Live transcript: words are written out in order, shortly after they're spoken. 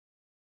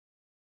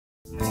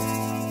You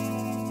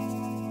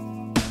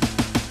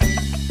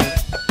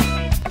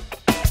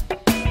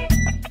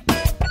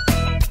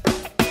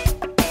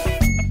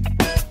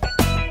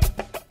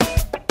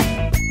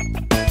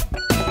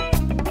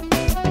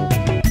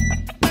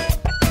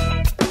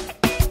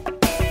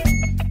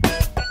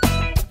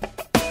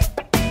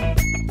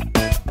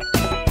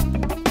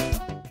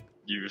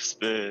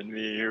spin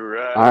me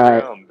right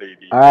Alright. around,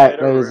 baby.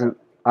 Alright,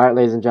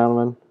 ladies and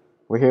gentlemen.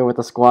 We're here with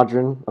a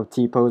squadron of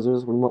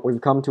T-posers.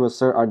 We've come to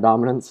assert our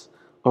dominance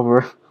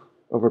over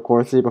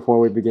Quartzy before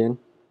we begin.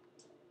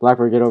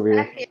 Blackbird, get over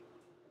here.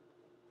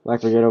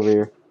 Blackbird, get over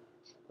here.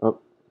 Oh.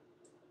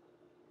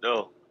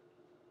 No.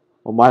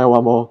 Omayo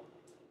wamo.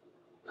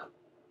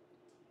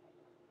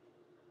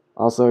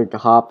 Also,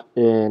 hop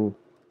in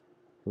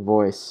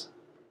voice.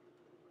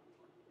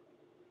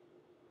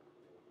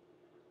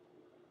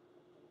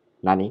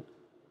 Nani?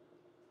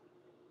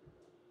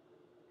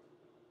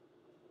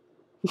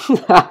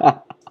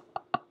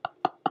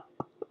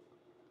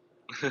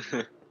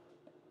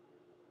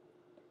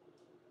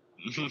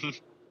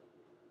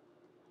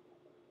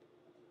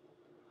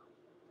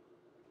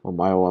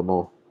 Omayo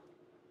wamo.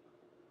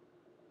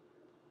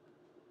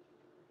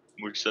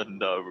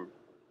 Muksandaru.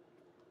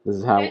 This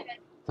is how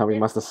we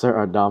must assert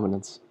our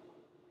dominance.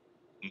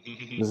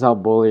 This is how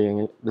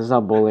bullying. This is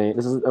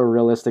a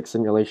realistic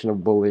simulation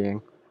of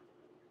bullying.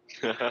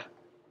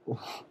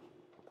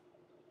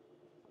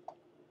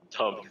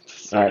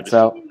 Alright,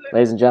 so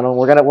ladies and gentlemen,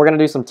 we're gonna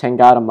do some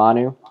Tangata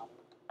Manu.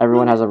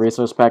 Everyone has a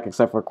resource pack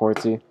except for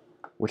Quartzy,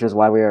 which is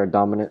why we are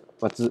dominant.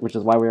 Which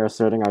is why we are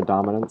asserting our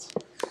dominance.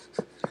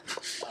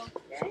 Oh,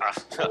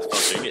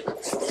 dang it.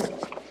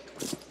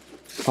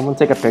 Someone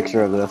take a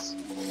picture of this.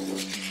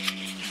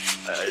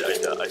 I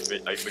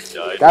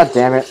died. God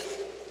damn it!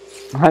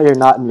 You're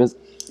not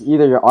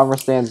either your armor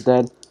stand's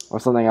dead or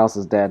something else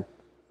is dead.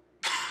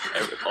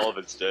 All of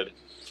it's dead.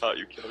 Thought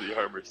you killed the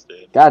armor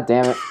stand. God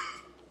damn it!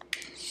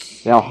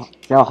 You know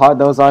how hard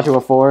those are to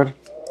afford?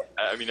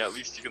 I mean, at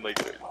least you can, like,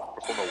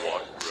 perform a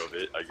walkthrough of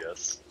it, I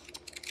guess.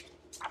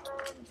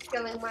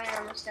 Killing my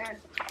armor stand.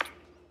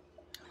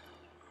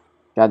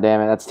 God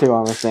damn it, that's 2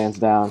 armor stands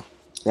down.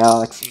 You know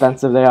how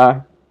expensive they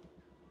are?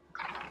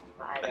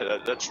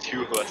 That's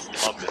 2 less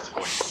dominance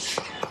points.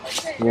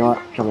 You know what?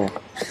 Come here.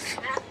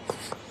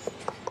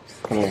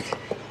 Come here.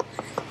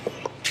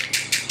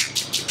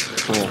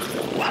 Come here.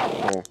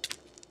 Come here.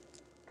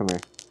 Come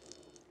here.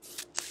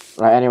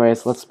 Right,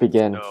 anyways, let's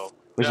begin. No.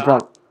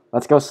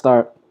 Let's go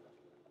start.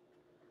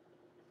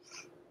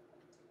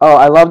 Oh,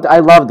 I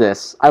love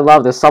this. I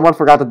love this. Someone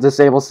forgot to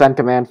disable send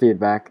command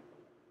feedback.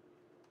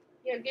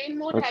 Yeah, game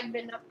mode had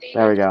been updated.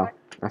 There we go.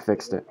 I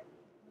fixed it.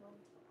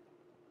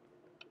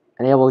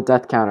 Enable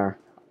death counter.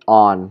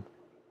 On.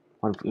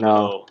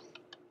 No.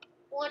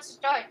 Who wants to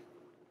start?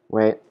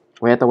 Wait.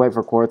 We have to wait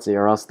for Quartzy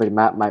or else the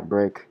map might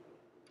break.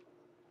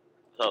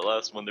 That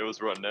last one, there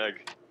was rotten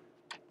egg.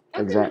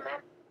 Exactly.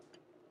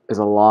 Is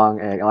a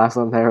long egg. Last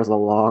one there is a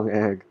long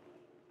egg.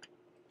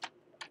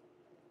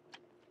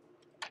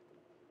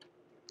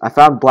 I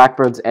found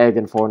Blackbird's egg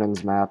in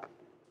Fornan's map.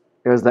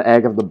 It was the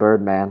egg of the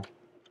Birdman.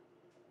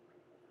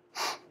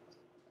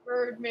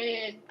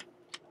 Birdman.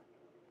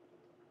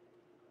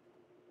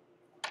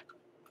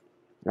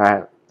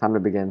 Alright, time to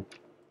begin.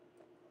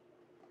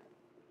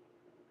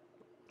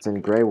 It's in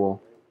Grey Wool.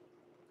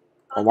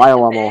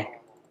 Omayo.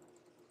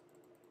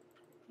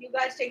 You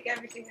guys take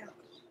everything else.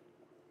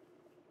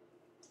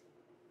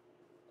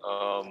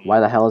 Why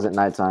the hell is it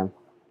nighttime?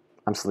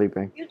 I'm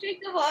sleeping. You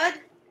take the HUD,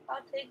 I'll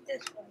take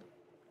this one.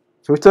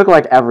 So we took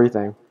like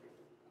everything.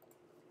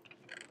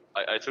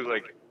 I took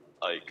like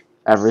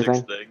everything?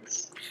 6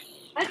 things.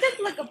 I took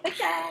like a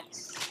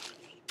pickaxe.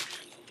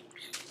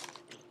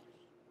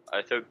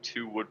 I took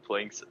 2 wood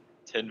planks,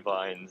 10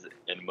 vines,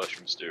 and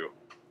mushroom stew.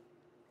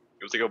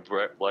 It was like a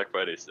Black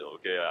Friday sale,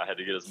 okay? I had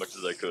to get as much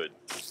as I could.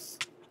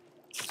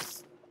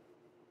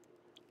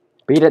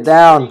 Beat it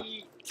down!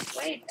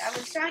 Wait, I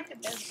was trying to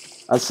build.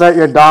 Assert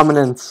your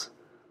dominance.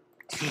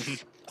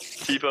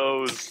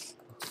 T-pose!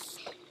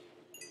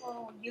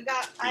 Oh, you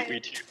got... We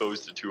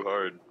T-posed it too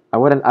hard. I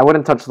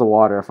wouldn't touch the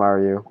water if I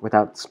were you,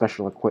 without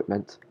special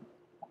equipment.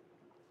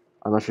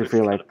 Unless you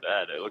feel like...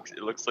 bad. It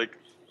looks like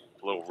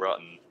a little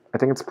rotten. I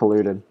think it's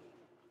polluted.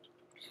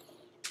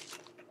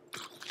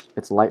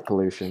 It's light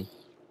pollution.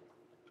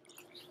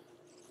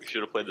 We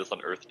should have played this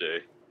on Earth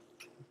Day.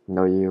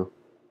 No, you.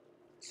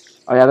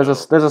 Oh yeah, there's a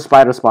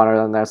spider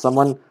spawner in there.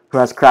 Someone who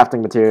has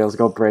crafting materials,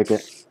 go break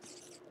it.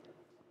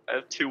 I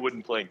have 2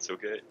 wooden planks,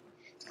 okay?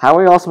 How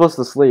are we all supposed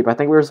to sleep? I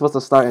think we were supposed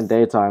to start in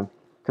daytime,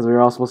 because we were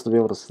all supposed to be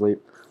able to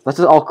sleep. Let's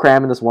just all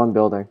cram in this one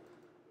building.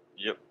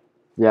 Yep.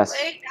 Yes.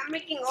 Wait, I'm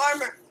making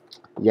armor.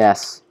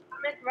 Yes. I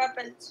make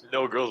weapons.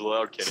 No girls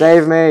allowed, Kenny.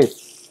 Save me!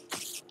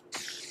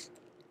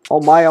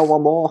 Oh my, oh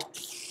one more.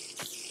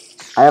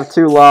 I have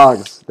 2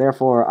 logs,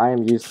 therefore I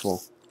am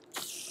useful.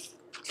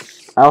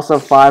 I also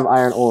have 5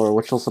 iron ore,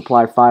 which will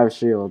supply 5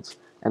 shields,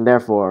 and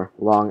therefore,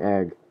 long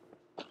egg.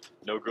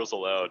 No girls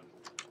allowed.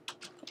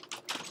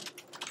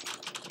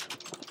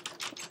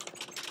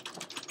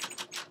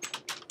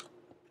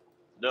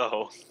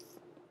 No.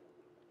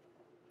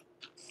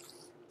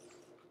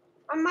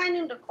 I'm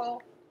mining the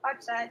coal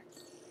outside.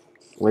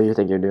 What do you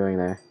think you're doing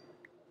there?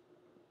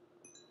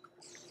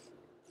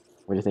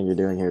 What do you think you're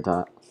doing here,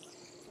 Tot?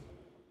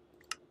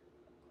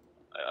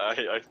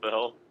 I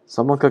fell.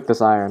 Someone cook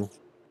this iron.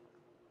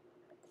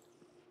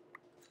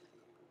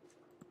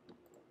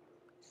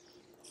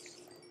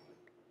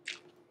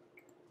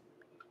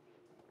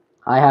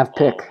 I have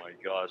pick. Oh my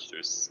gosh,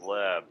 there's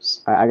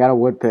slabs. I got a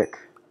wood pick.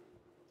 I'm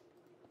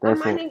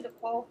Therefore, mining the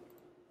coal.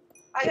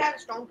 I got a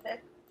strong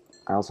pick.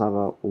 I also have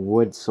a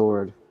wood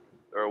sword.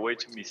 There are way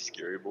too many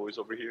scary boys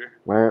over here.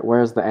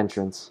 Where's the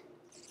entrance?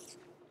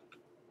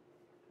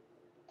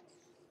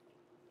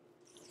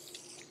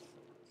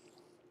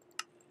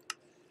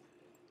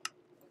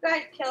 You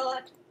guys kill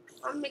it.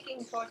 I'm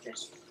making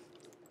torches.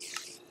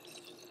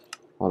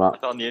 Hold I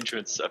up. found the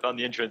entrance. I found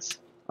the entrance.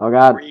 Oh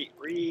God. Re.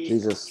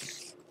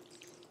 Jesus.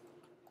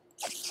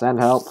 Send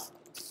help.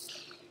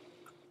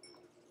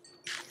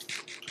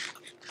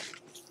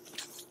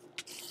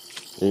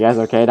 You guys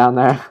okay down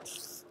there?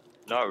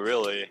 Not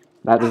really.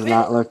 That does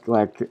not look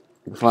like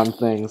fun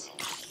things.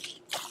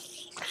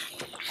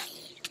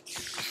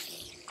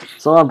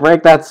 Someone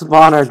break that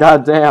spawner,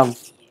 goddamn.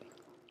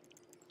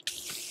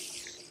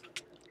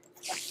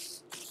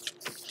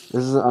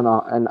 This is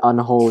an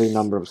unholy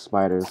number of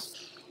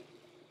spiders.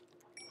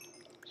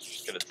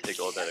 Just gonna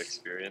take all that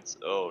experience.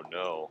 Oh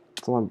no.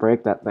 Someone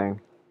break that thing.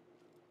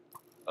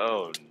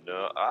 Oh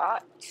no. Ah.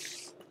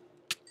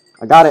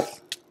 I got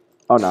it.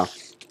 Oh no.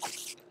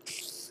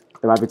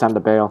 It might be time to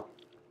bail.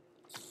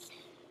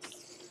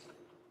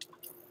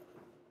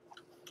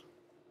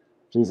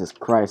 Jesus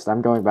Christ,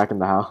 I'm going back in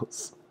the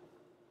house.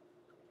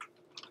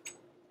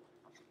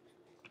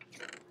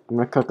 I'm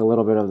gonna cook a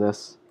little bit of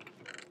this.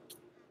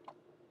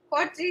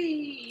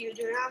 Porty, you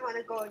do not want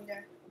to go in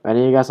there.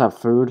 Any of you guys have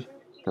food?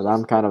 Because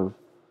I'm kind of...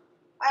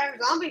 I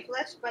have zombie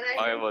flesh, but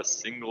I have a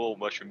single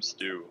mushroom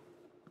stew.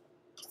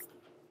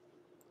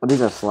 Oh,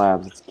 these are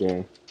slabs, it's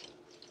gay.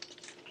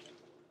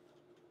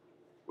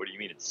 What do you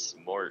mean it's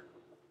smart?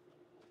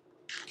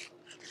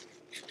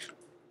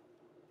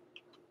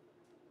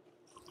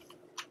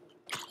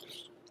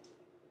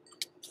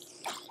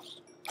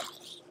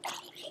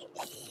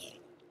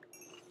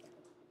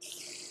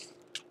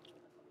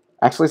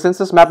 Actually, since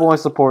this map only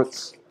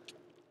supports...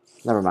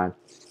 Never mind.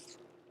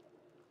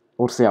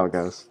 We'll see how it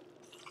goes.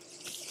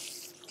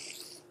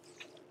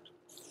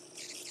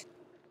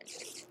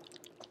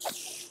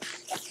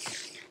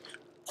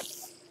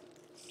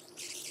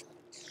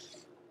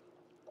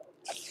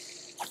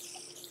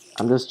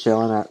 I'm just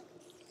chilling at...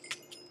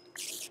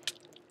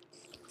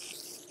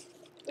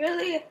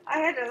 really, I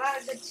had a lot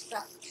of good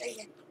stuff. Take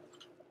it.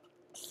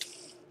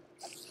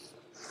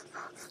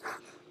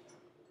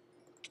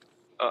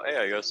 Oh, hey,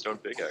 I got a stone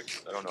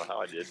pickaxe. I don't know how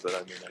I did, but I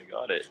mean, I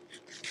got it.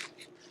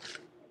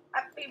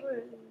 Happy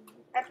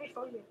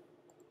for you.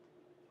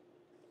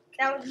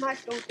 That was my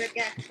stone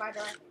pickaxe, by the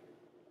way.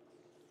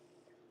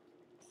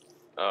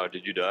 Oh,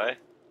 did you die?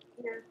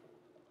 Yeah.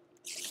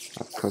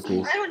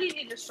 cookies. I only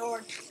need a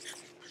sword.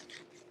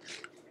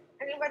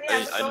 Anybody I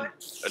have a didn't, I, sword?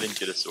 didn't, I didn't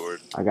get a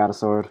sword. I got a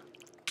sword.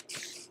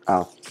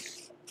 Oh.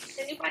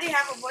 Anybody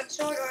have a wood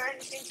sword or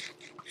anything?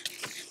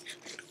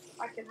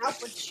 I can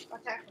help with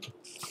attacking.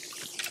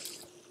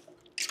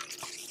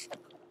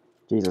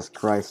 Jesus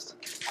Christ.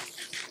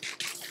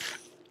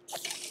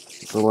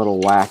 It's a little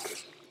whack.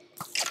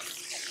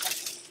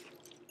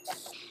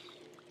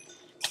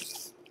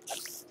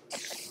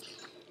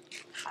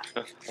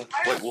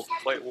 White wolf,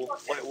 white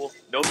wolf, white wolf.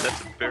 Nope,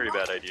 that's a very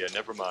bad idea.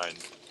 Never mind.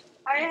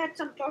 I had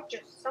some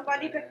torches.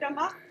 Somebody picked them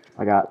up.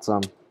 I got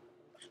some.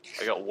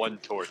 I got one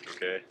torch,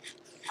 okay?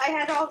 I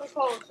had all the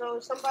coal, so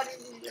somebody.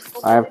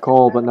 I have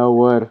coal, but no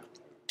wood.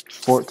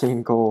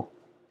 14 coal.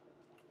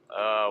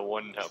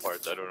 1.5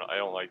 hearts. I don't know. I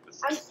don't like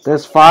this.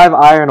 There's 5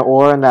 iron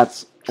ore in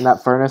that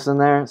furnace in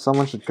there.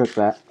 Someone should cook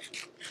that.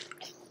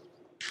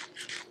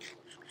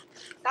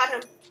 Got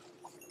him.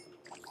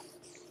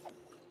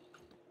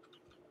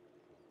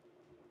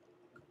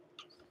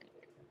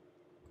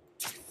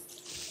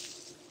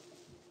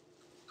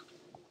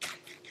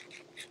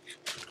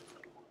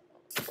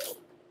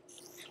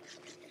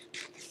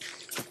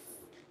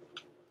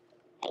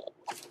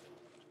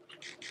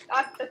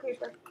 Got the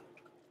creeper.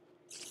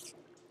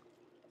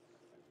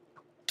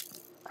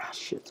 Ah,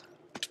 shit.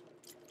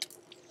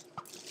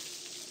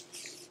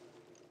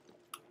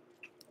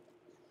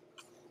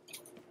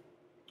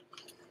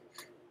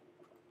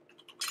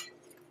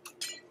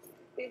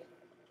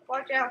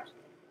 Watch out.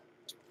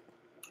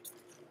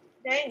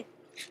 Dang,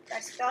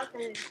 that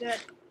skeleton is good.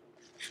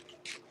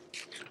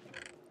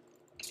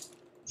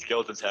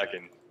 Skeleton's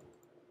hacking.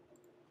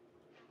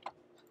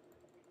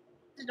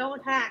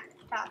 Don't hack.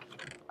 Stop.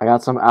 I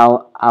got some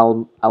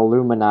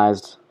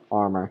aluminized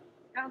armor.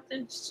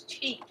 Skeleton's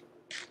cheat.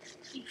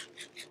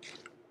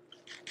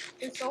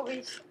 It's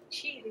always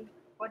cheating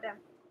for them.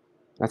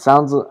 That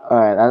sounds...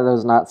 Alright, that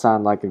does not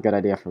sound like a good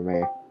idea for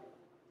me.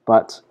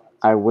 But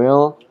I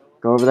will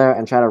go over there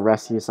and try to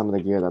rescue some of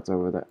the gear that's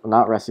over there. Well,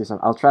 not rescue some...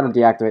 I'll try to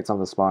deactivate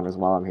some of the spawners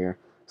while I'm here.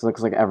 So it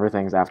looks like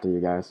everything's after you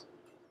guys.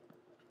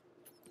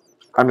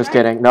 I'm just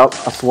kidding. Nope,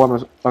 a swarm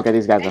of... Okay,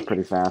 these guys are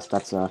pretty fast.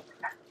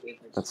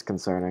 That's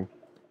concerning.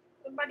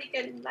 Somebody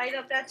can light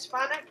up that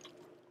spawner.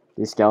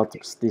 These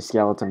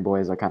skeleton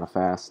boys are kind of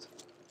fast.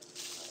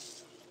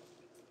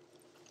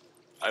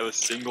 I have a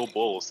single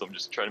bowl, so I'm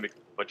just trying to make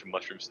a bunch of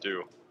mushroom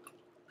stew.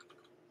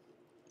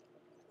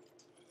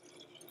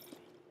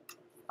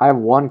 I have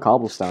 1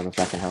 cobblestone, if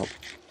that can help.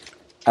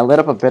 I lit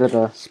up a bit of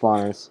the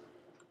spawners.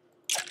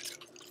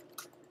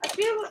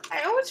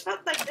 I always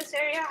felt like this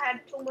area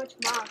had too much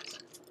mobs.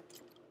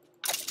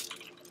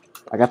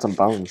 I got some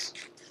bones.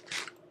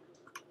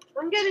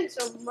 I'm getting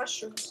some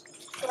mushrooms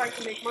so I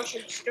can make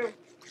mushroom stew.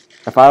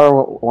 If I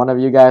were one of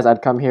you guys,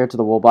 I'd come here to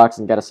the wool box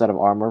and get a set of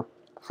armor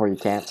before you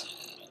can't.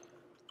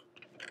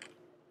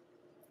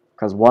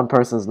 Because one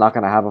person's not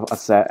going to have a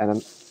set,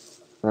 and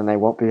then they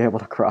won't be able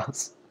to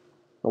cross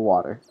the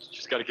water.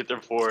 Just gotta get there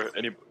before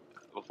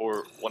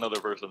one other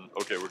person.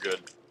 Okay, we're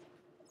good.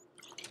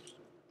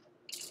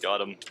 Got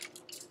him.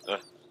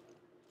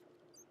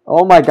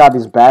 Oh my god,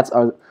 these bats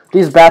are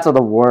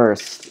the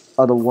worst.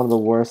 One of the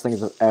worst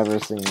things I've ever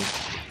seen.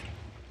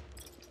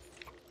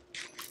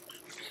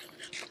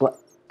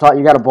 Todd,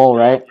 you got a bowl,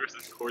 right?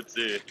 Versus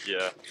Quartzy,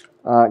 yeah.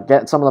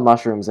 Get some of the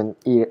mushrooms and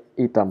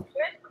eat them.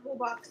 Where's the blue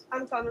box?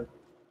 I'm coming.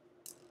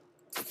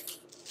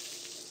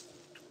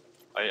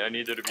 I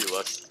need there to be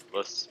less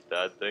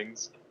bad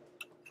things.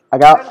 I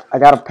got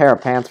a pair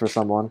of pants for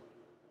someone.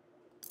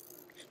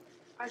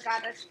 I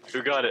got it.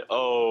 Who got it?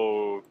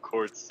 Oh,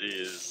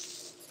 Quartzy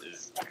is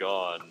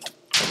gone.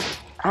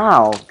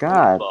 Ow,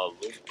 God. Loompa,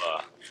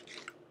 Loompa.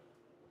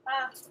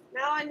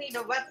 Now I need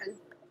a weapon.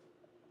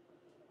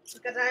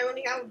 Because I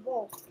only have a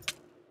bowl.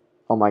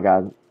 Oh my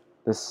god.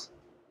 This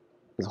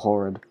is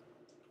horrid.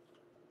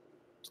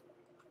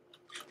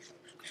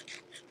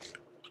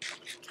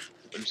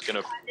 I'm just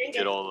gonna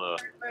get all the.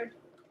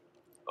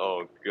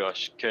 Oh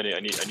gosh, Kenny, I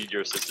need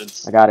your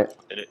assistance. I got it.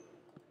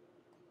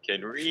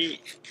 Kenry.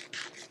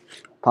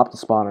 Pop the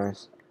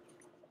spawners.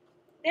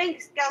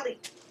 Thanks, Kelly.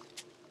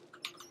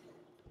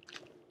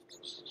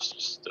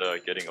 Just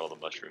getting all the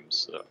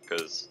mushrooms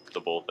because the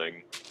bowl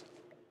thing.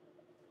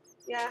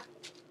 Yeah.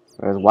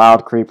 There's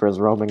wild creepers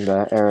roaming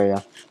the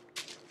area.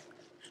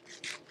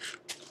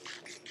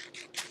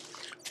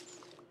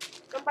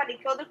 Somebody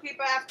kill the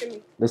creeper after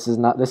me. This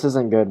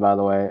isn't good, by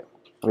the way.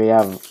 We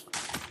have.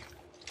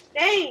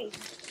 Dang!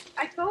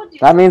 I told you.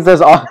 That means there's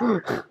all.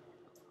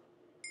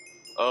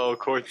 Oh,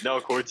 now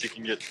Quartzy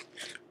can get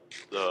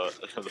the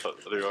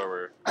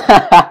armor.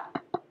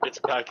 It's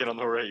packing on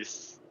the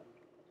race.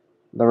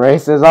 The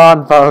race is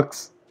on,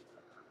 folks.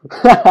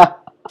 It's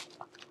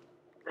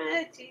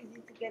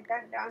easy to get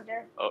that down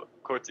there. Oh,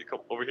 Quartzy,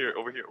 come over here,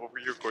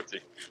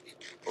 Quartzy.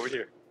 Over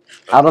here.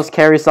 I'll just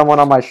carry someone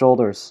on my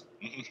shoulders.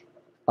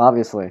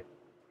 Obviously.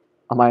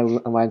 On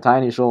my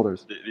tiny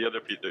shoulders. The other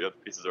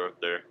pieces are up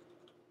there.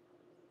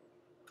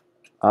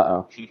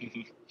 Uh-oh.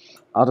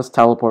 I'll just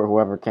teleport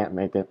whoever can't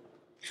make it.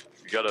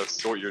 You gotta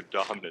sort your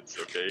dominance,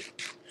 okay?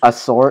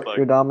 Assort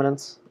your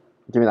dominance?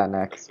 Give me that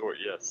neck. Assort,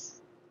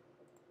 yes.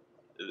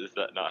 Is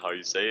that not how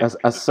you say it?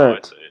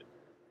 Assert.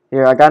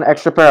 Here, I got an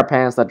extra pair of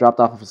pants that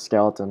dropped off of a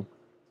skeleton. I'm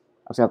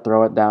just gonna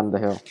throw it down the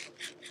hill.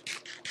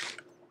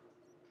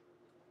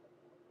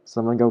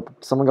 Someone go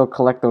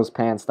collect those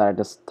pants that I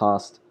just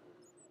tossed.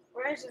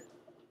 Where is it?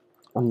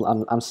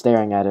 I'm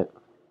staring at it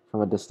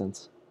from a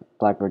distance.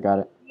 Blackbird got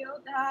it. Yo,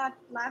 that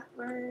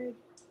Blackbird.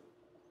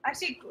 I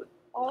see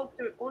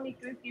only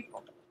 3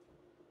 people.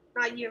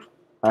 Not you.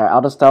 Alright,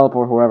 I'll just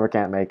teleport whoever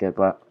can't make it,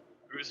 but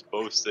Who's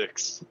Bo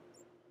 6?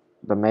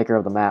 the maker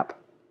of the map.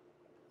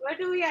 Where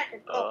do we have to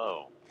go?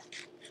 Oh.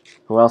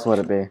 Who else would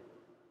it be?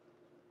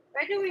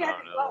 Where do we have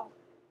to go?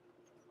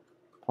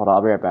 Hold on,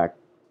 I'll be right back.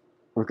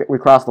 We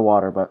crossed the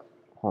water, but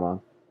hold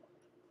on.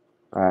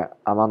 Alright,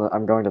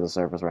 I'm going to the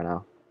surface right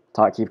now.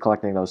 Keep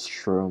collecting those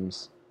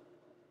shrooms.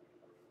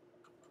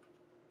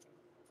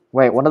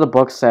 Wait, one of the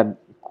books said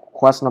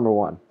quest number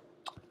 1.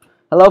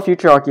 Hello,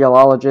 future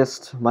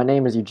archaeologist. My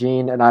name is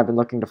Eugene, and I've been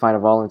looking to find a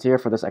volunteer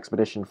for this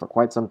expedition for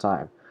quite some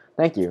time.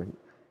 Thank you.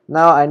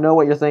 Now, I know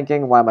what you're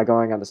thinking. Why am I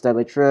going on this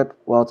deadly trip?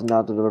 Well, to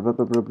not...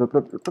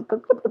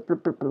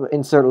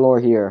 Insert lore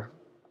here.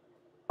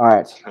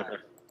 Alright.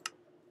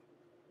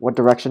 What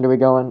direction do we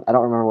go in? I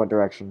don't remember what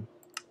direction.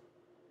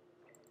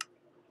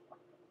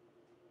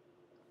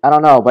 I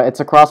don't know, but it's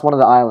across one of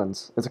the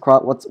islands. It's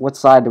across... What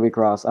side do we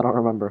cross? I don't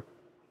remember.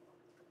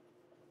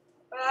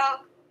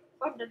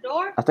 From the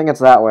door? I think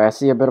it's that way. I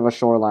see a bit of a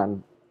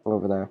shoreline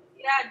over there.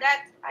 Yeah,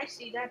 I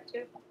see that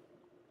too.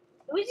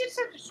 Do we just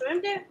have to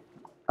swim there?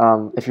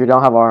 If you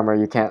don't have armor,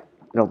 you can't...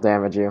 It'll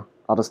damage you.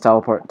 I'll just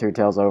teleport Two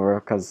Tails over,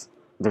 because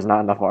there's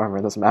not enough armor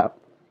in this map.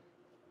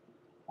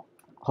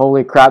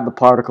 Holy crap, the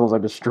particles are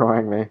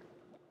destroying me.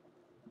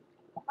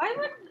 Why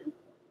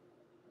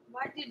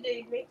did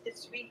they make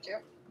this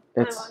feature?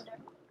 It's...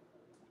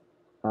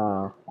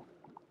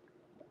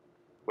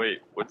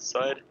 Wait, what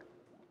side?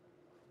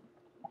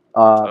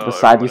 The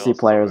side you see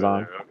players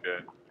on.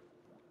 Okay.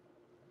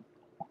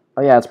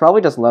 Oh yeah, it's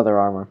probably just leather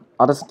armor.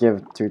 I'll just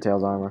give Two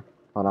Tails armor.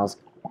 Hold on,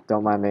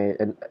 Don't mind me.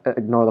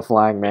 Ignore the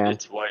flying man.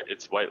 It's white.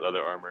 It's white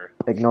leather armor.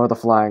 Ignore the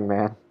flying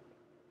man.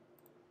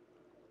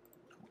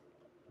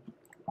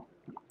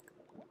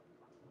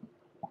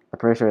 I'm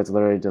pretty sure it's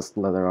literally just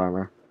leather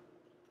armor.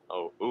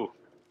 Oh, ooh.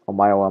 Oh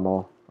my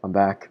OMO. I'm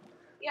back.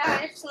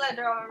 Yeah, it's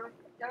leather armor.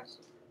 That's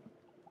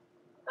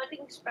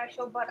nothing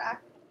special, but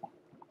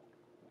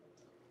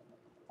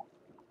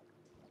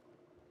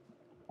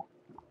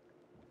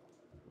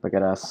Look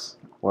at us.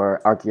 We're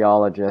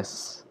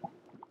archaeologists.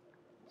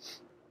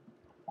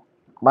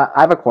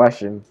 I have a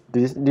question. Do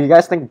you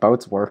guys think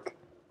boats work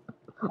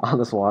on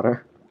this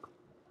water?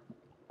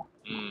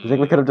 Do you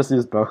think we could have just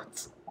used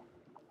boats?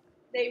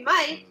 they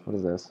might. What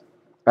is this?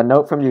 A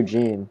note from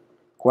Eugene.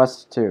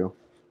 Quest 2.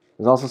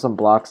 There's also some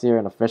blocks here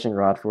and a fishing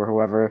rod for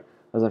whoever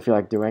doesn't feel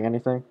like doing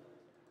anything.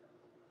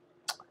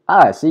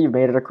 Ah, I see you've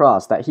made it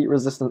across. That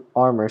heat-resistant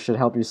armor should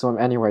help you swim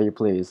anywhere you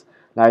please.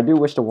 Now, I do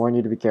wish to warn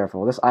you to be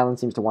careful. This island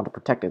seems to want to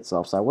protect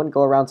itself, so I wouldn't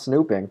go around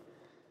snooping.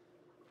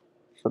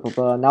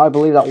 Now I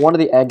believe that one of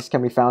the eggs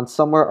can be found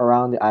somewhere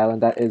around the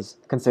island that is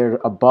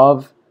considered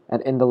above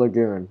and in the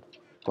lagoon.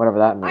 Whatever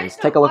that means.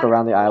 Take a look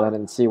around the island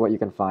and see what you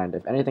can find.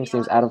 If anything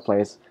seems out of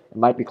place, it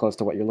might be close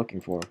to what you're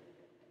looking for.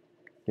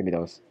 Give me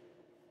those.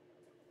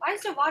 Why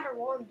is the water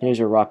warm? Here's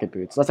your rocket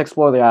boots. Let's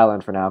explore the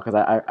island for now, because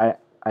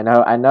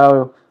I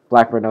know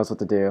Blackbird knows what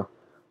to do,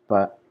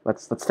 but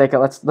let's take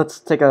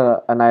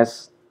a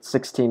nice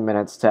 16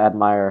 minutes to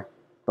admire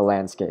the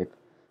landscape.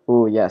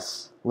 Ooh,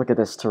 yes. Look at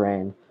this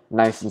terrain.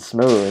 Nice and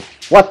smooth.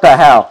 What the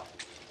hell?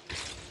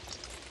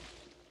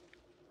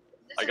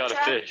 I got a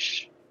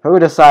fish. Who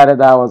decided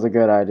that was a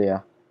good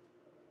idea?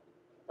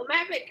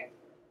 American.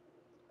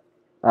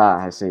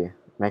 Ah, I see.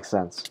 Makes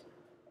sense.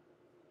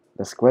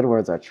 The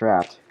Squidwards are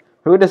trapped.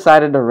 Who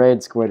decided to raid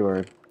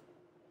Squidward?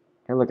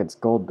 Hey, look, it's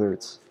gold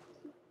boots.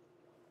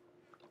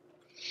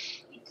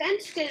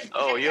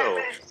 Oh, yo.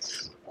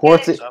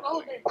 Quartzy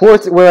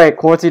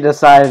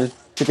decided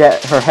to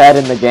get her head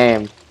in the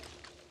game.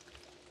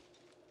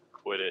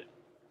 Quit it.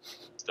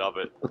 Stop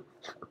it.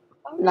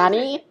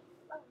 Nani?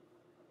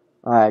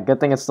 Alright, good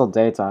thing it's still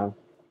daytime.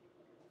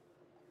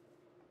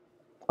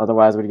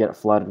 Otherwise, we'd get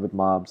flooded with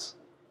mobs.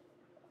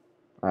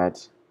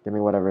 Alright, give me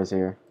whatever is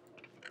here.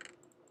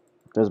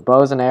 There's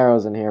bows and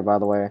arrows in here, by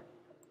the way.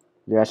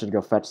 You guys should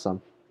go fetch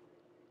some.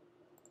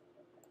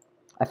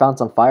 I found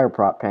some fire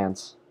prop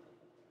pants.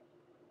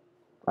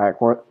 Alright,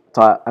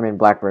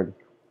 Blackbird.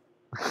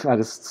 I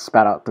just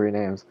spat out 3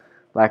 names.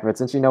 Blackbird,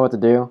 since you know what to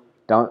do,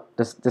 don't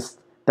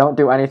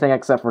do anything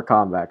except for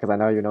combat, because I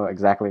know you know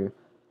exactly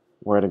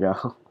where to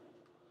go.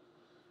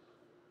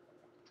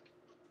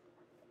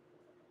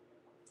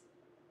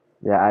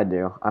 Yeah, I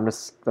do.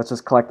 Let's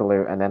just collect the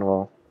loot and then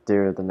we'll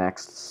do the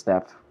next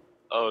step.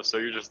 Oh, so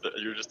you're just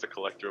a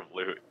collector of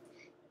loot.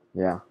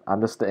 Yeah,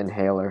 I'm just the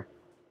inhaler.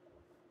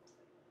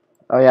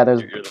 Oh yeah,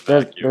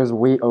 there's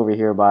wheat over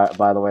here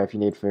by the way if you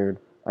need food.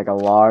 Like a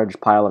large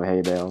pile of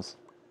hay bales.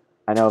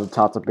 I know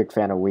Todd's a big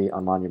fan of wheat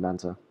on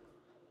Monumenta.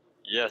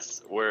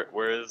 Yes,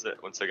 where is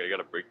it? One second, I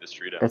gotta break this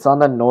tree down. It's on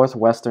the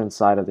northwestern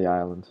side of the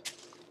island.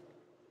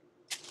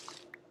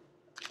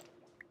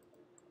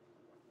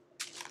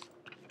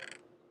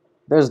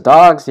 There's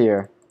dogs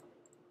here.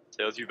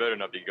 Tails, you better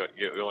not be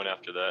going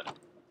after that.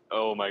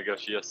 Oh my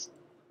gosh, yes.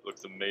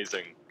 Looks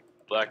amazing.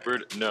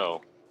 Blackbird,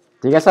 no.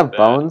 Do you guys have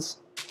bones?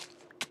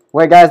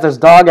 Wait guys, there's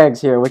dog eggs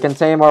here. We can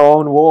tame our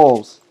own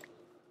wolves.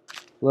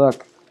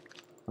 Look.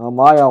 Oh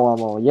my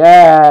oh.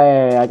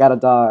 Yay! I got a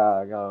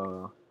dog.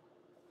 Oh.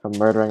 From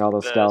murdering all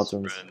those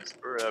skeletons. Best friends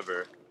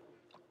forever.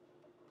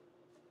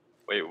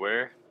 Wait,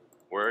 where?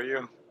 Where are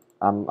you?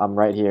 I'm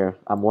right here.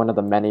 I'm one of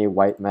the many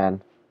white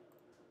men.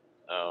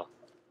 Oh.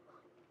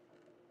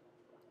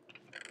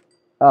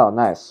 Oh,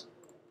 nice.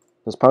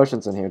 There's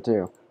potions in here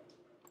too.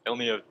 I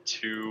only have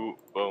 2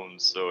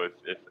 bones, so if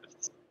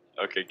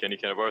okay, can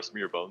I borrow some of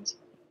your bones?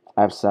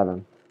 I have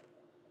 7.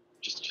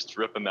 Just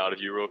rip them out of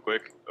you real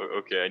quick.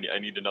 Okay, I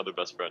need another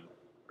best friend,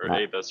 or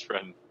a best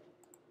friend.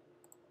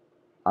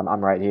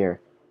 I'm right here.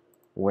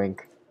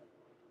 Wink.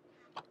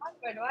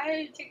 Why are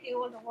you taking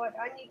all the wood?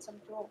 I need some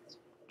tools.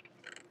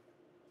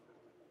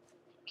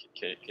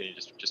 Can you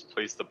just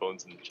place the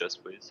bones in the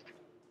chest, please?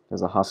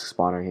 There's a husk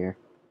spawner here.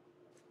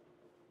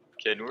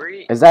 Can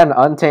we? Is that an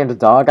untamed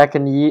dog I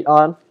can yeet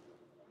on?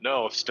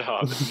 No,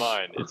 stop. It's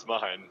mine. It's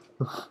mine.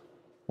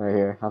 Right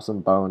here. Have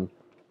some bone.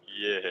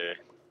 Yeah.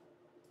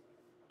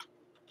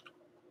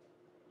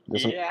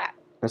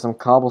 There's some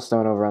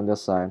cobblestone over on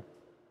this side.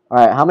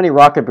 Alright, how many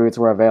rocket boots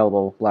were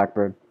available,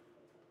 Blackbird?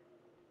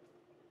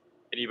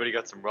 Anybody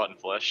got some rotten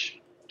flesh?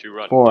 2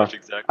 rotten 4. flesh,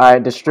 exactly.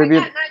 Alright,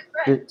 distribute...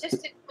 Alright,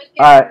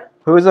 Alright,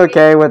 who's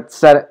okay with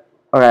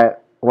Alright,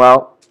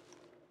 well...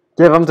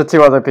 Give them to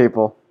 2 other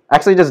people.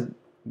 Actually,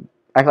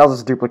 I'll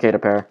just duplicate a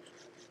pair.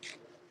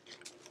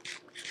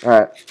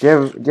 Alright,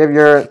 give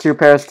your 2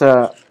 pairs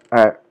to...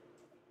 Alright.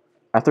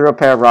 I threw a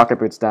pair of rocket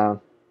boots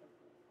down.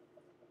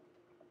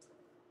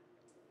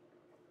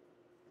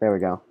 There we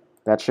go.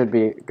 That should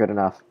be good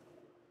enough.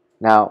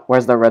 Now,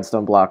 where's the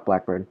redstone block,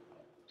 Blackbird?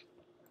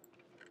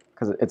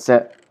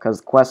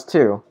 Because quest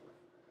 2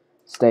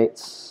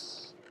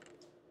 states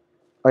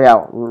Oh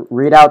yeah,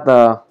 read out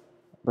the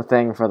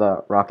thing for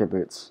the rocket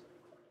boots.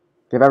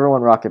 Give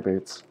everyone rocket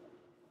boots.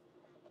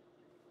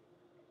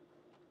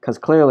 Cause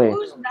clearly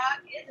Whose dog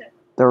is it?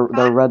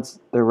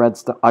 they're red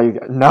stuff. Oh, you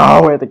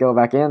no, we have to go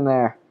back in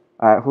there.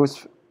 All right,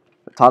 who's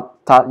Tot?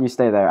 You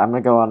stay there. I'm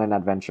gonna go on an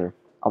adventure.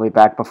 I'll be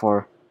back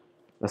before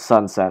the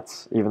sun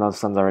sets, even though the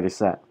sun's already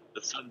set.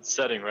 The sun's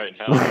setting right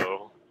now,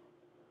 though.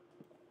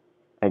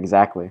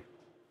 Exactly.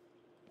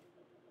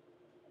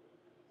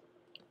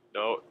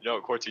 No,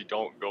 Corty,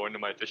 don't go into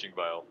my fishing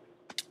vial.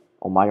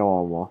 Oh my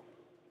god.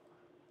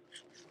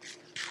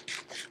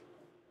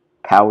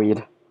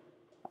 Cowweed.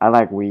 I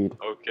like weed.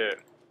 Okay,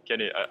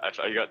 Kenny,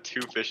 I got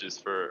 2 fishes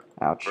for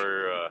Ouch.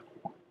 the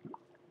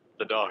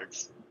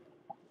dogs,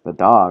 The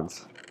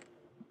dogs.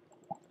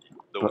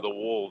 the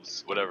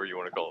wolves, whatever you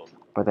want to call them.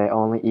 But they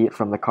only eat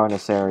from the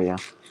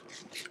carniceria.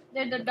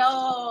 They're the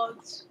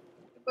dogs.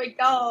 The great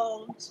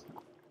dogs.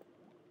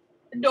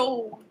 The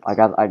dogs. I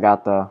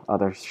got the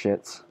other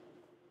shits.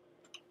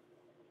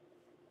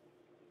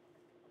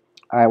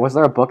 Alright, was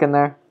there a book in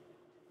there?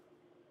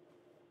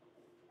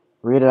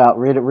 Read it out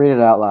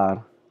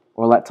loud.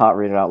 Or let Tot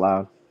read it out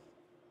loud.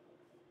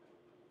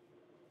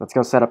 Let's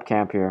go set up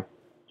camp here.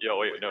 Yo,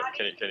 wait, no,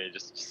 Kenny,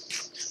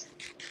 just...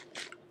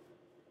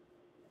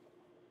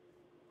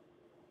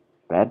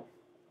 Bed?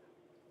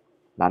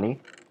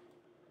 Nani?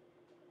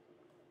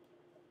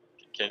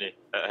 Kenny,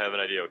 I have an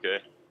idea, okay?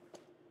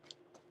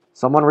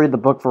 Someone read the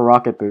book for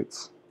rocket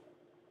boots.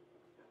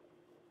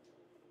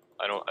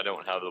 I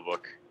don't have the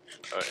book.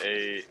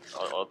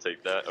 I'll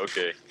take that.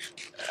 Okay.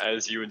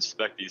 As you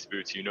inspect these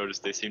boots, you notice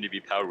they seem to be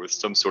powered with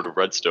some sort of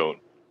redstone.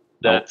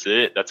 That's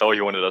it? That's all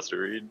you wanted us to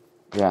read?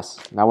 Yes.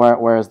 Now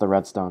where is the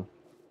redstone?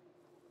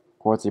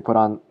 Quartzy, put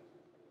on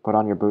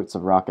your boots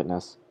of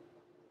rocketness.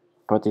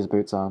 Put these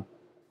boots on.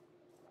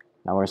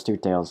 Now where's Two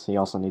Tails? He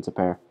also needs a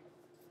pair.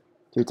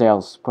 Two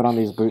Tails, put on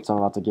these boots I'm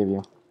about to give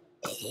you.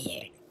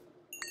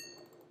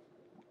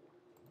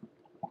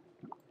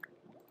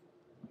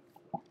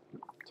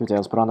 Two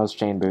Tails, put on those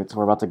chain boots.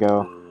 We're about to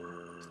go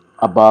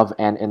above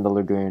and in the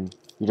lagoon.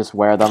 You just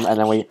wear them, and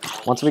then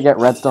once we get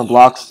redstone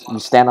blocks, you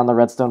stand on the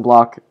redstone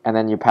block, and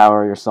then you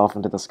power yourself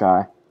into the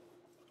sky.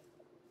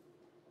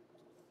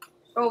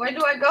 Oh, where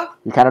do I go?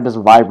 You kind of just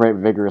vibrate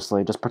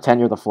vigorously. Just pretend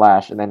you're the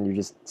Flash, and then you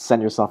just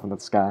send yourself into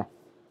the sky.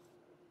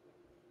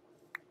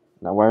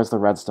 Now, where's the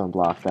redstone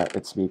block that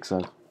it speaks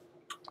of?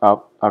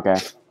 Oh, okay.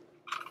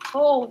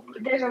 Oh,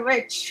 there's a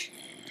witch.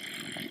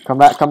 Come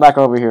back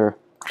over here.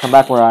 Come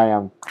back where I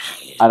am.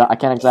 I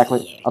can't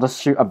exactly... I'll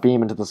just shoot a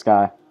beam into the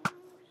sky.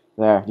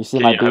 There, you see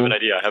my beam? I have an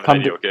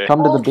idea, okay?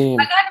 Come to the beam.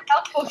 I got a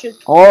health potion.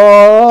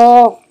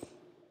 Oh!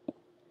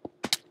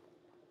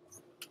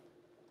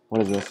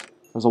 What is this?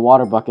 There's a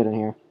water bucket in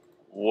here.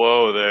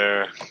 Whoa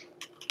there.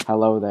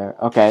 Hello there.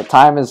 Okay,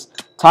 time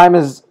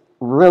is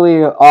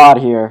really odd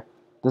here.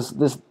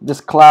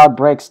 This cloud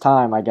breaks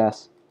time, I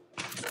guess.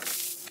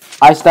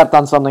 I stepped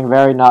on something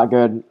very not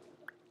good.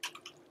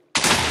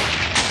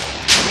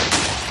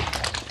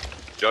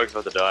 Dog's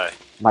about to die.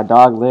 My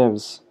dog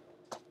lives.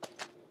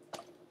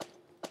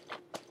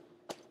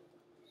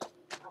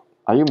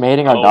 Are you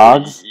mating our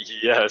dogs?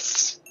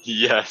 Yes.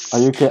 Yes. Are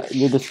you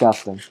You're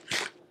disgusting.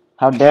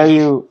 How dare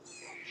you?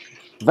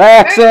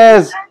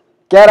 Vexes!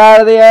 Get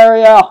out of the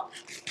area!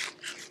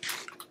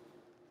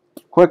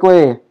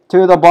 Quickly,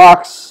 to the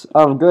box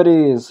of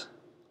goodies.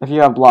 If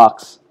you have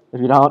blocks.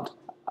 If you don't,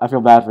 I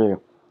feel bad for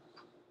you.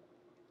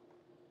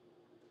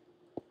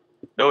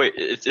 No wait,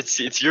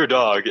 it's your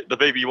dog. The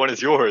baby one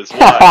is yours.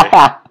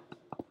 Why?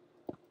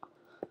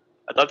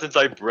 I thought since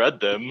I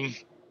bred them.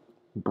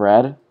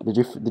 Bread?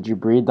 Did you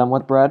breed them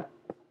with bread?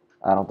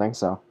 I don't think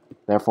so.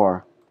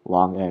 Therefore,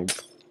 long egg.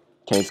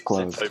 Case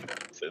closed.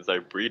 Since I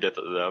breeded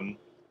them.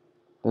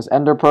 There's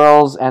ender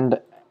pearls and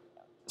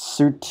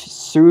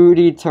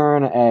sooty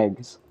turn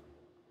eggs.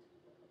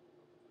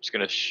 I'm just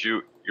gonna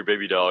shoot your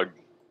baby dog.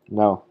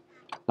 No,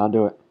 don't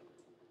do it.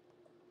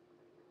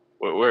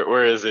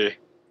 Where is he?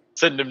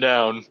 Send him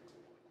down.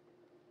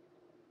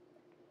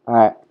 All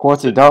right,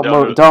 Quartzy, Send don't him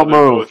down move. so Don't they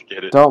move. both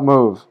get it. Don't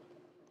move.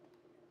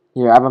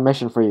 Here, I have a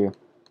mission for you.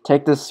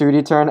 Take this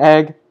sooty turn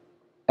egg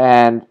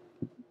and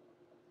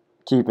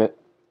keep it.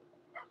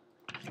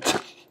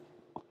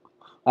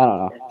 I don't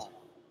know.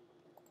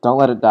 Don't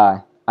let it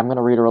die. I'm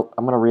gonna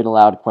read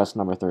aloud quest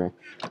number 3.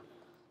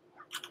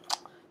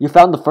 You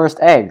found the first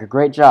egg.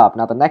 Great job.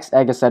 Now the next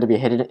egg is said to be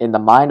hidden in the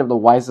mind of the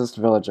wisest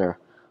villager.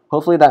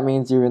 Hopefully that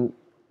leads you in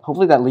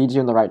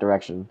the right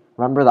direction.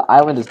 Remember, the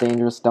island is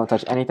dangerous. Don't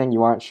touch anything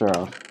you aren't sure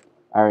of.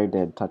 I already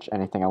did touch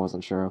anything I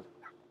wasn't sure of.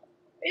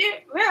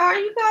 Where are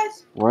you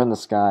guys? We're in the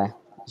sky.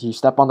 You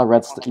step on the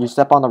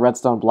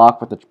redstone block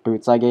with the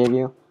boots I gave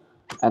you,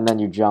 and then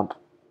you jump.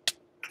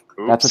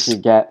 Oops. That's what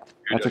you get.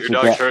 That's what your you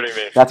dog's get. hurting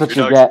me. That's what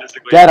Your you dog's get.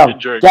 physically Get him!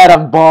 injured. Get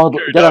him, bald!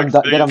 Your Get him,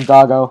 dog's get him, please.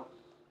 doggo!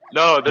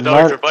 No, the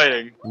dogs are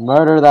fighting.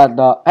 Murder that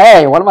dog.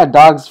 Hey, one of my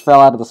dogs fell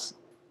out of the...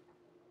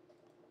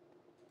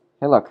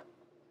 Hey, look.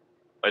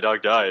 My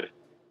dog died.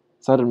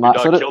 So did my...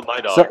 Your dog killed my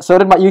dog. So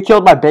did my... You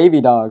killed my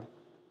baby dog.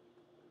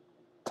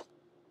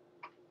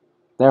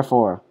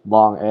 Therefore,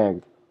 long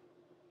egg.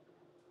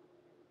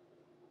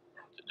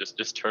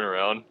 Just turn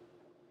around.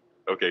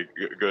 Okay,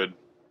 good.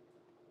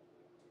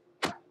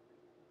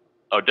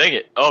 Oh dang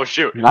it! Oh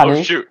shoot! Nani?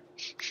 Oh shoot!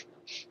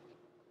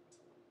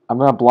 I'm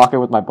gonna block it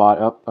with my bot.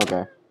 Oh,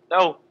 okay.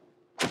 No.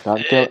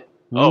 Don't kill it.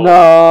 Oh.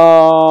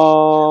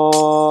 No.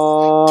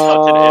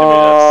 Not to animate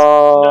us.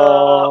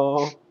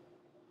 No.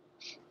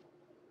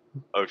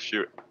 Oh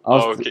shoot.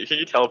 Okay, can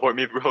you teleport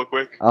me real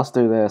quick? Let's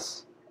do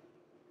this.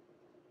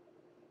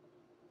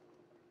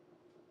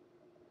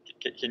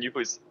 Can you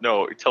please?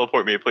 No,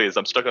 teleport me, please.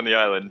 I'm stuck on the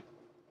island.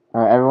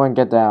 Alright, everyone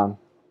get down.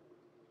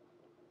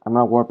 I'm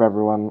gonna warp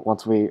everyone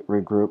once we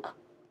regroup.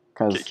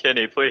 Cause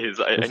Kenny,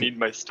 please. I need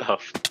my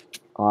stuff.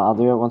 I'll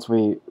do it once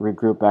we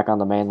regroup back on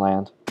the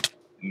mainland.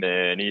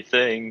 Many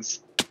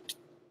things.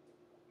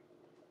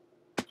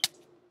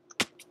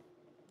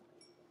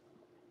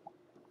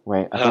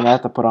 Wait, I think I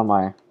have to put on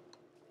my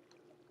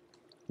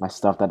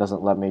stuff that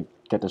doesn't let me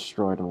get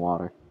destroyed in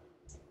water.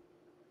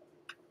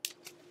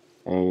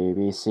 A,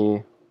 B,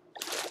 C.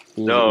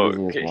 Easy, No,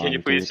 easy as can one, you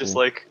please two, just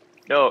three. like...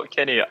 No,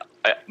 Kenny,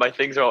 my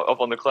things are up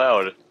on the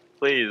cloud.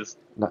 Please.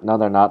 No,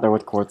 they're not. They're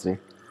with Quartzy.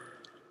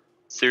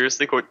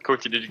 Seriously,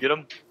 Corky, did you get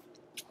them?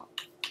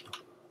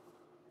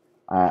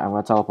 Alright, I'm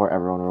gonna teleport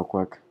everyone real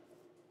quick.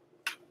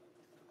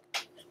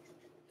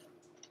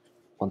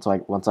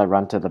 Once I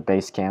run to the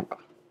base camp.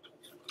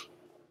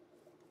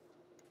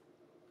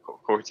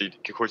 Corky,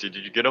 did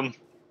you get them?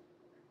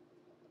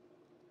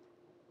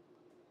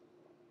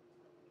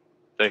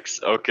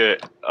 Thanks. Okay.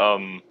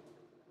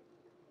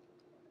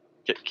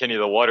 Kenny,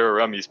 the water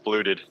around me is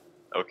polluted.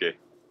 Okay,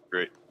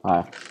 great.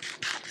 Alright.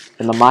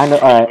 In the mind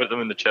of alright. Put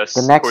them in the chest.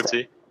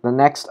 The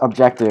next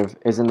objective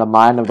is in the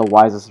mind of the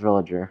wisest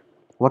villager.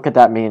 What could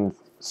that mean,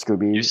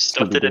 Scooby? You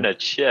stuffed it in a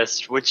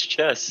chest. Which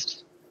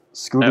chest?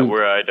 Scooby. At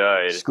where I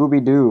died.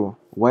 Scooby Doo.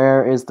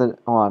 Where is the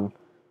on?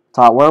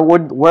 Todd,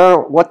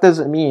 what does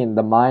it mean?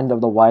 The mind of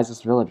the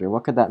wisest villager.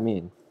 What could that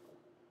mean?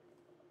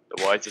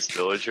 The wisest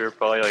villager,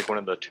 probably like one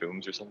of the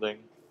tombs or something.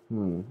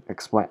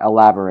 Explain.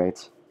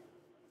 Elaborate.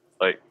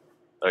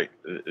 Like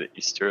the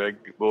Easter egg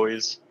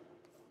boys.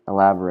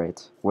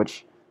 Elaborate.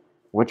 Which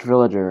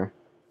villager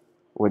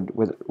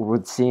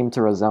would seem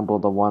to resemble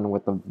the one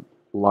with the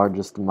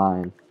largest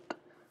mind,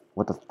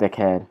 with the thick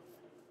head?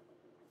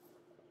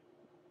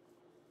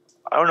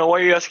 I don't know why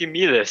you're asking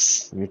me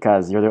this.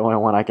 Because you're the only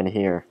one I can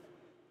hear.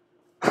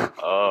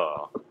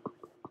 Oh.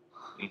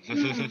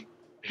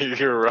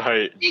 You're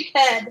right. Big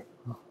head.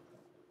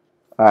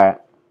 Alright.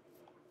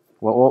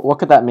 What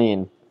could that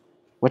mean?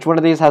 Which one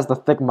of these has the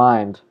thick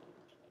mind?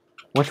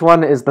 Which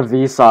one is the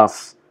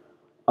Vsauce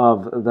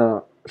of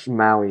the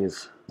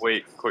Mauis?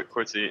 Wait,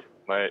 Quartzy,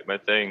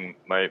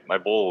 my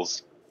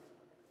bowls.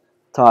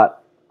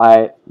 Tot,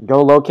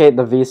 go locate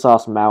the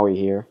Vsauce Maui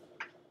here.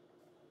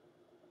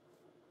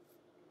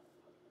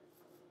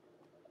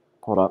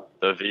 Hold up.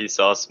 The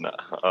Vsauce,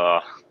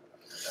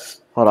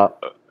 Hold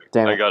up.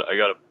 Damn it. I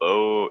got a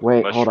bow.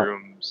 Wait, hold up.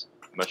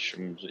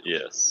 Mushrooms,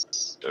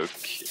 yes.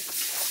 Okay.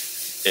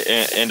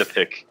 And a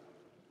pick.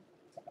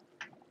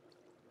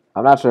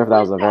 I'm not sure if that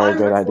was a very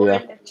good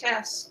idea. In the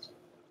chest.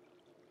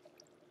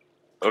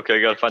 Okay, I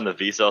gotta find the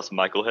Vsauce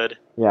Michael head.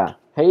 Yeah.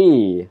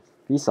 Hey,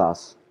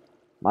 Vsauce.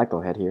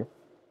 Michael head here.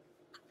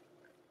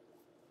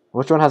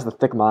 Which one has the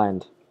thick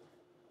mind?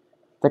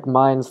 Thick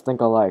minds think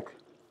alike.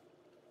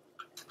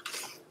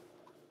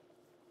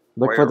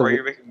 Why are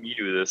you making me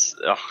do this?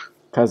 Ugh.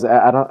 Because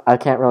I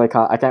can't really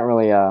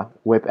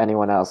whip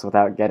anyone else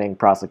without getting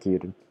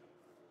prosecuted.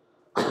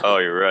 Oh,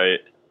 you're right.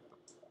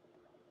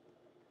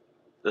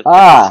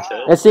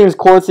 It seems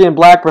Quartzy and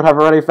Blackbird have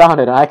already found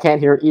it, and I can't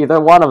hear either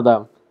one of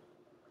them.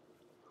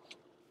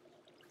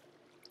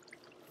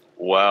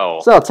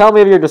 Wow. So, tell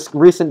me of your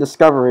recent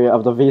discovery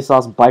of the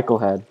Vsauce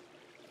Michael-head.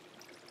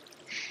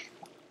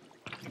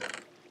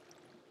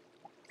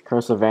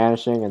 Curse of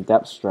Vanishing and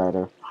Depth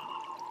Strider.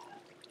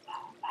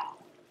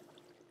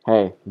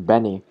 Hey,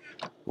 Benny,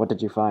 what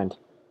did you find?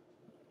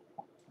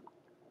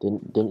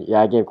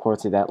 Yeah, I gave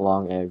Quartzy that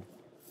long egg.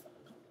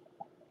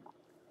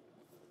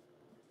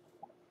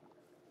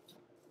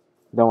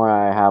 Don't worry,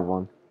 I have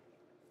one.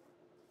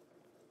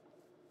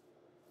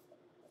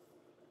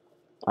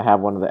 I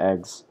have one of the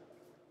eggs.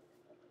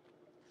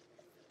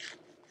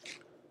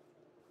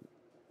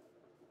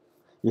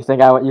 You think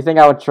I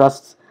would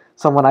trust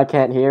someone I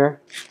can't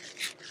hear?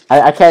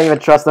 I can't even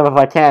trust them if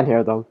I can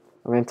hear them.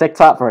 I mean,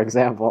 TikTok, for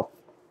example.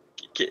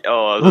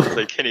 Oh, I was gonna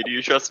say, Kenny, do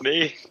you trust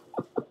me?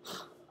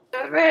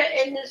 Yo,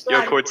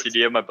 Quartzy, do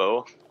you have my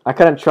bow? I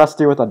couldn't trust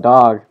you with a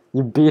dog.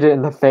 You beat it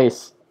in the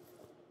face.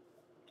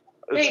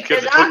 It's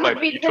because you took my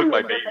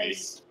baby.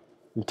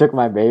 You took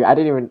my baby? I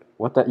didn't even...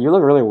 What the... You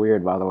look really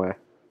weird, by the way.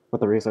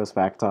 With the resource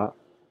fact top.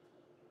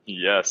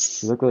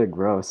 Yes. You look really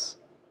gross.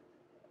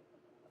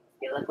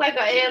 You look like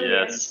an alien.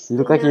 Yes. You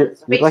look like you've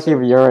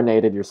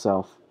urinated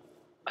yourself.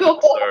 I'm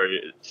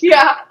sorry.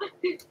 Yeah.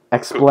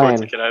 Explain.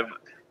 Quartzy, can I have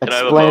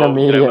Explain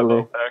immediately. Can I have my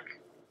bow back?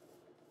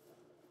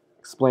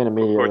 Explain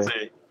immediately.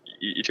 Quartzy,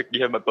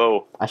 you have my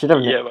bow. I should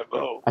have. Yeah, my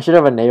bow. I should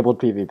have enabled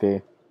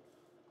PvP.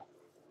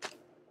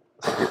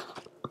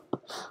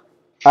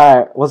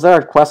 Alright, was there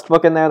a quest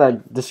book in there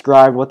that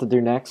described what to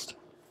do next?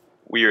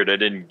 Weird, I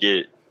didn't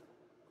get.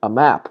 A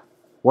map.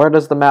 Where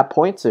does the map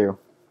point to?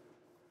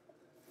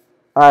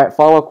 Alright,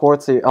 follow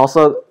Quartzy.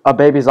 Also, a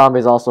baby zombie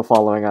is also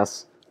following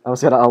us. I'm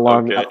just gonna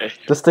alarm you, Okay.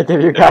 just to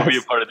give you It'll be a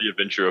guys. part of the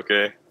adventure,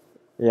 okay?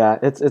 Yeah,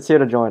 it's here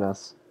to join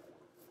us.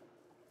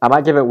 I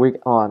might give it weak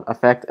on.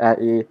 Effect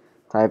at E,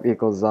 type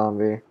equals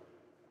zombie.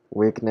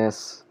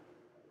 Weakness.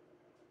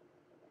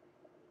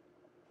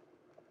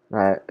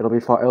 Alright, it'll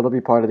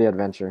be part of the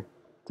adventure.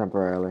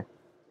 Temporarily.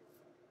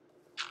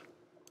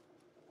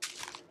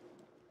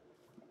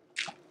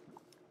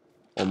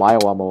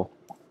 Omayawamo.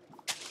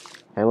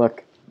 Hey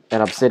look,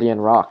 an obsidian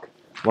rock.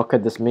 What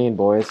could this mean,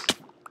 boys?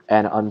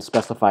 An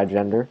unspecified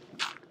gender?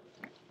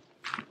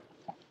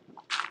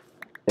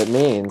 It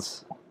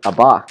means a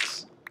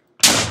box.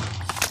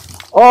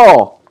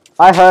 Oh!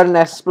 I heard an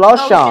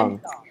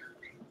explosion!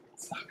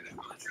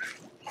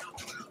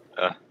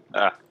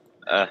 Uh,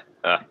 uh,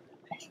 uh.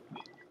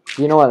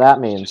 Do you know what that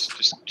means?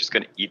 Just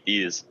gonna eat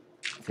these.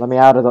 Let me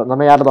out of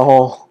the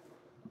hole.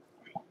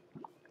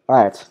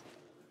 Alright.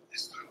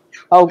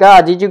 Oh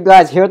god, did you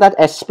guys hear that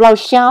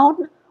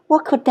explosion?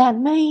 What could that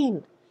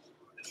mean?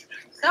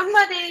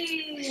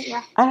 Somebody.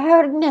 I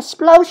heard an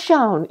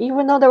explosion,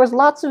 even though there was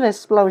lots of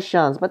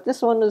explosions, but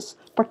this one is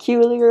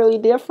peculiarly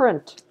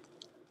different.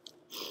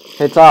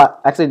 Hey Todd,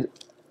 actually,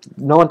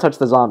 no one touched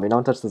the zombie. No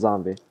one touched the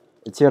zombie.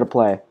 It's here to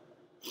play.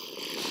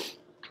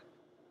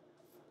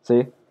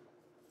 See?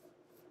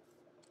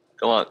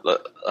 Come on.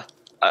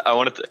 I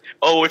wanted to.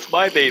 Oh, it's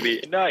my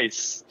baby.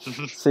 Nice.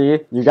 See?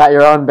 You got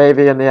your own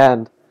baby in the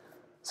end.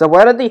 So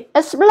where did the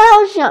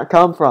explosion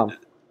come from?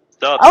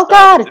 Stop. Oh stop.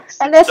 god! It's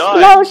An done.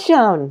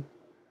 explosion!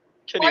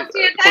 Can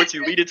you, Quartz,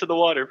 you lead it to the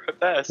water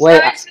fast.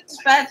 Wait,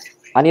 It's bad.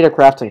 I need a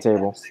crafting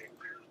table.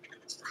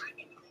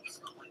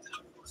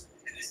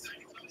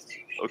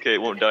 Okay,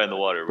 it won't die in the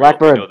water.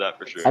 Blackbird, We know that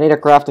for sure. I need a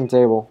crafting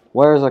table.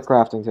 Where is a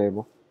crafting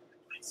table?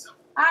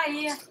 Ah,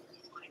 yeah.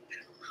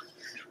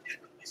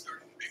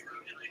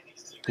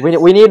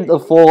 We need the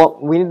full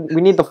we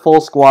need the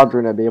full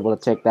squadron to be able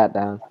to take that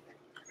down.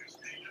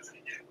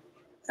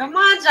 Come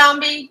on,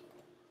 zombie.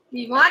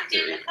 We want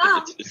you to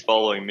come. It's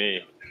following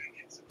me.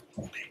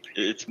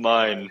 It's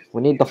mine.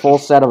 We need the full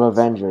set of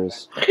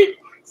Avengers.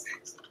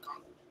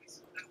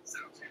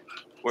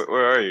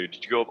 Where are you?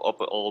 Did you go up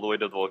all the way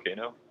to the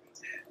volcano?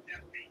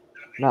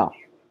 No.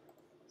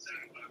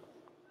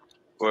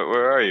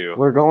 Where are you?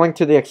 We're going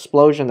to the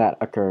explosion that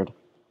occurred.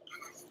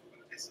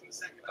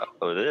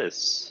 Oh,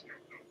 this.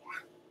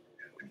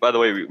 By the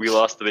way, we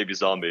lost the baby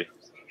zombie.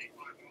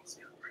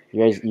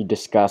 You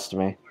disgust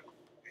me.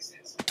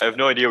 I have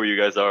no idea where you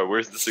guys are.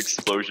 Where's this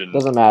explosion?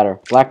 Doesn't matter.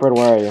 Blackbird,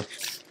 where are you?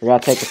 We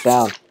gotta take us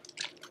down.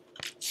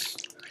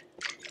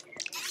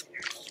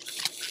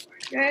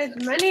 There's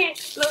many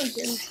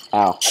explosions.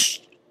 Ow.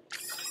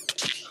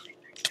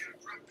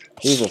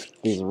 Jesus,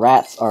 these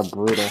rats are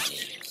brutal.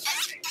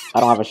 I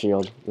don't have a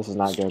shield. This is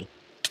not good.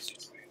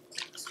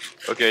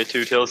 Okay,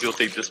 Two Tails, you'll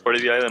take this part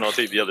of the island, I'll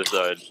take the other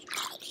side.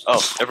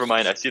 Oh, never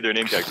mind, I see their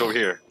name tags over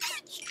here.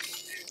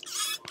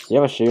 Do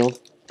you have a shield?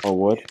 Or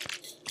wood?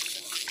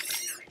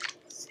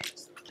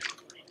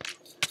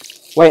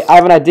 Wait, I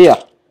have an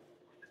idea.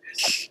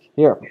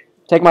 Here,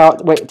 take my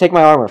armor. Take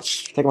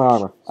my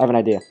armor. I have an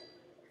idea.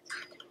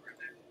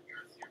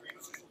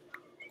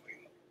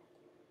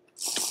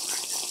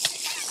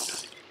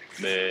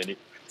 Many.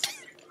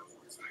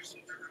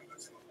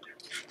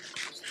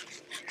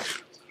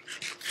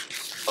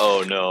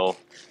 Oh no.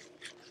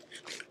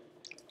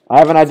 I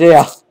have an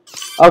idea.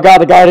 Oh god,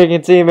 the Guardian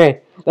can see me.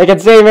 They can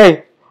see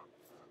me.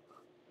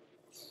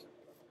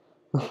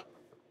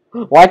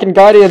 Why can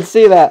Guardians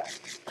see that?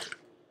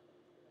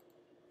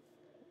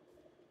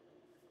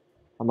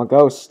 I'm a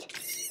ghost.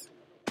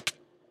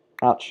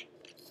 Ouch.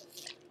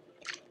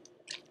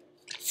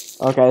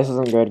 Okay, this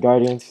isn't good.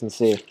 Guardians can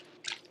see.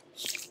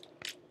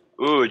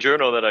 Ooh, a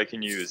journal that I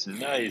can use.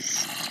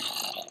 Nice.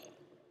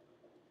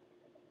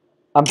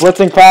 I'm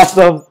blitzing past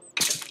them.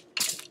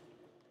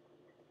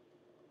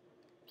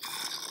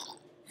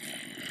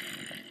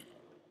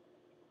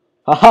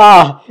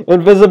 Haha!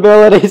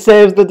 Invisibility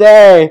saves the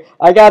day!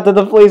 I got to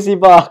the fleecy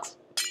box.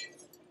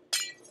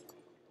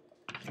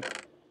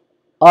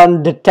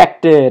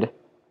 Undetected.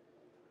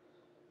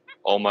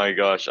 Oh my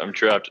gosh, I'm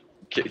trapped.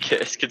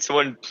 Can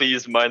someone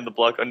please mine the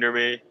block under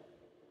me?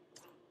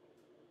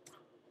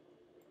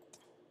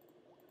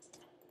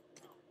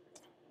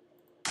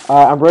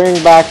 I'm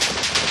bringing back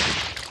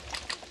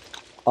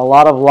a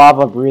lot of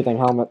lava breathing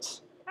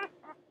helmets.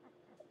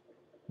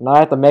 Now I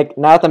have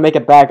to make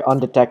it back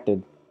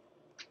undetected.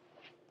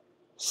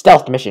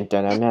 Stealth mission.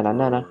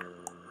 Da-na-na-na-na.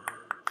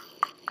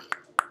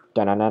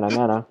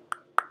 Da-na-na-na-na.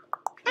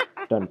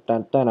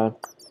 Dun-dun-dun-dun.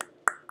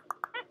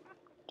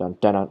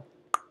 Dun-dun-dun.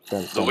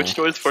 So which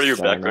noise for your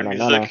background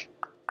music?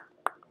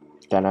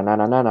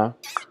 Da-na-na-na-na.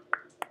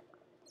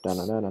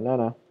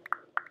 Da-na-na-na-na.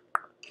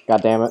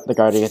 God damn it, the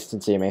Guardians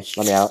can see me.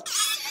 Let me out.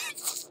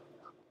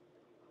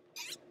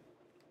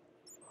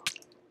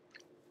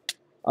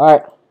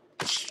 Alright.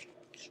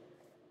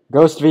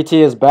 Ghost VT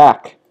is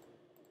back.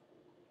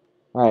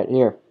 Alright,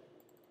 here.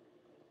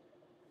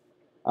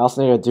 I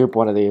also need to dupe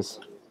one of these.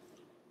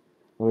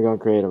 Let me go and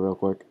create it real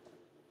quick.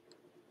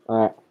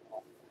 Alright.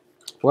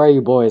 Where are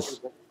you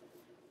boys?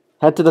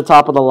 Head to the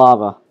top of the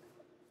lava.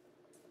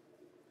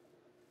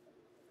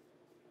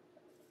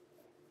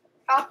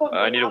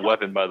 I need a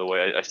weapon, by the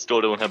way. I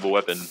still don't have a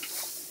weapon.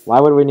 Why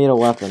would we need a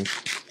weapon?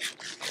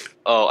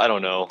 Oh, I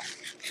don't know.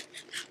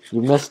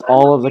 You missed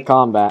all of the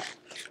combat.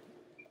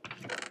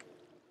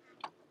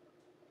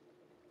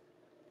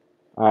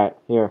 Alright,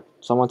 here.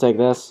 Someone take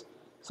this,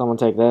 someone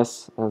take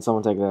this, and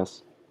someone take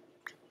this.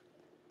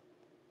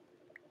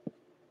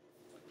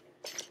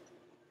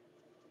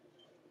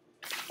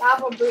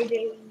 Lava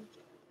breathing.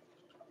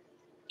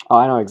 Oh,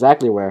 I know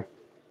exactly where.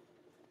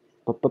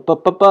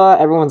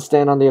 Everyone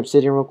stand on the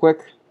obsidian real quick.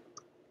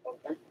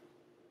 Okay.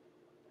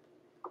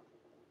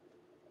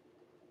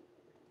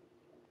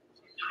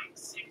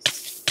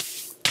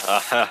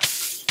 Aha.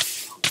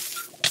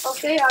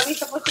 Okay, are we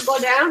supposed to go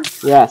down?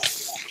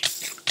 Yes.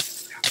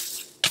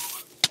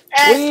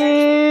 And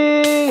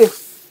Whee!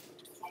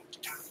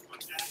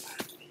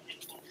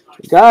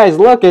 Guys,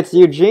 look, it's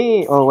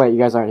Eugene. Oh, wait, you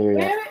guys aren't here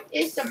yet.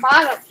 where is the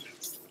bottom?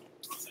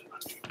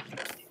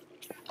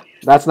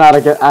 That's not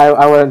a good...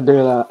 I wouldn't do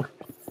that.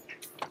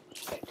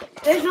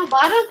 There's no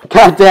bottom?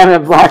 God damn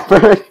it,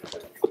 Blackbird.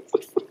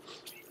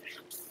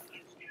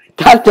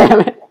 God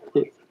damn it.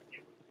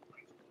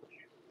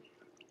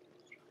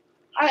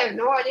 I have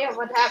no idea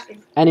what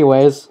happened.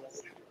 Anyways.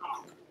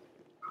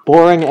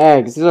 Boring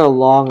eggs. These are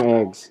long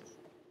eggs.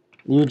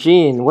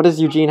 Eugene, what does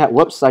Eugene have?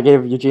 Whoops, I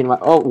gave Eugene my...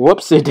 Oh,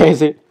 whoopsie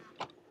daisy.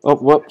 Oh,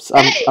 whoops.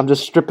 Hey! I'm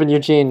just stripping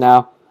Eugene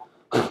now.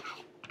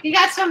 You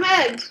got some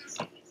eggs.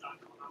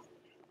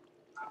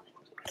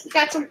 You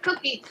got some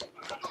cookies.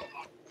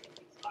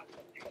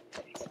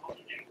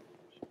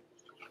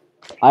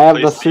 I have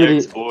the Place the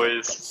eggs, Sooty...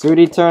 boys.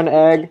 Sooty turn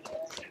egg.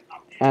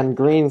 And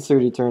green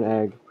Sooty turn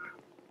egg.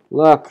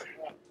 Look.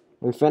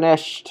 We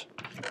finished.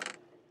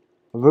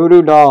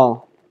 Voodoo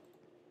doll.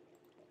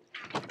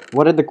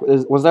 What did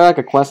the... Was there like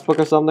a quest book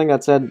or something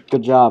that said,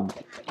 good job?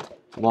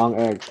 Long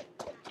egg.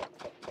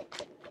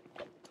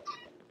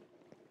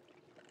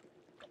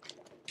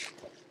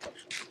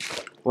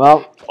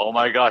 Well... Oh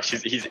my gosh,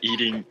 he's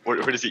eating.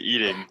 What is he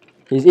eating?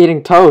 He's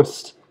eating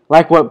toast.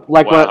 Like what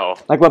Wow.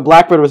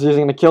 Blackbird was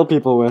using to kill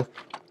people with.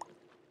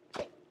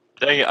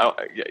 Dang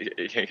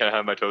it! Can I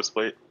have my toast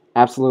plate?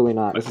 Absolutely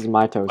not. This is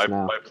my toast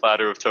now. My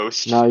platter of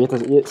toast. No, you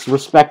have to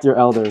respect your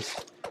elders.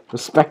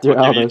 Respect your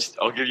elders.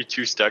 I'll give you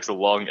 2 stacks of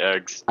long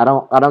eggs. I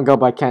don't go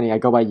by Kenny. I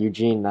go by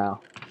Eugene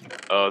now.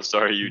 Oh,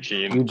 sorry,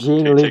 Eugene.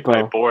 Eugene Take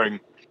my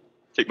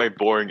Lipo.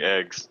 boring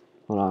eggs.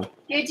 Hold on.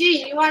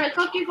 Eugene, you want a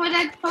cookie for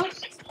that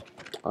toast?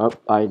 Oh,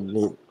 I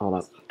need. Hold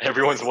on.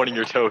 Everyone's wanting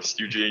your toast,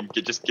 Eugene.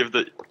 Just give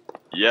the.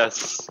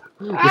 Yes.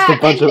 Just a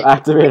bunch of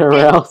activator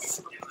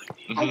rails.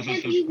 I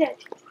can't eat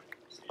it.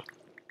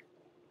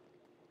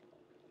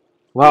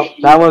 Well,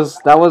 that was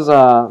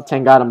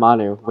Tangata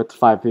Manu with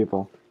 5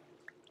 people.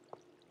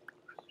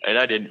 And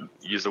I didn't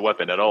use a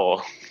weapon at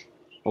all.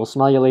 We'll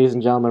smell you, ladies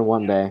and gentlemen,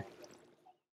 one day.